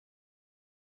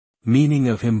Meaning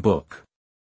of hymn book.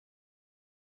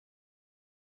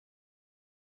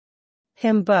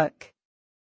 Hymn book.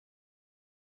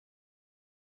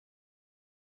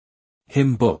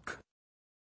 Hymn book.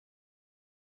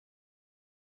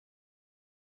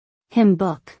 Hymn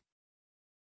book.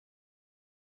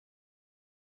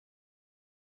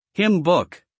 Hymn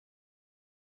book.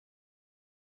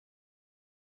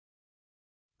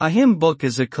 A hymn book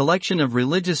is a collection of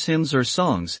religious hymns or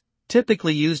songs,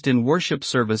 typically used in worship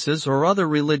services or other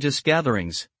religious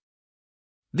gatherings.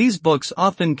 These books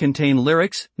often contain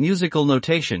lyrics, musical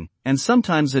notation, and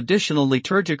sometimes additional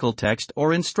liturgical text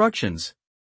or instructions.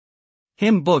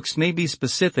 Hymn books may be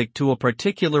specific to a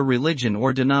particular religion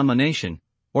or denomination,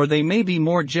 or they may be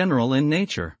more general in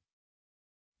nature.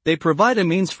 They provide a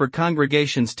means for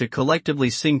congregations to collectively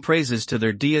sing praises to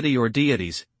their deity or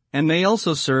deities, and may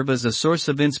also serve as a source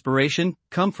of inspiration,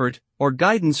 comfort, or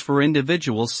guidance for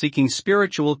individuals seeking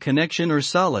spiritual connection or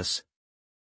solace.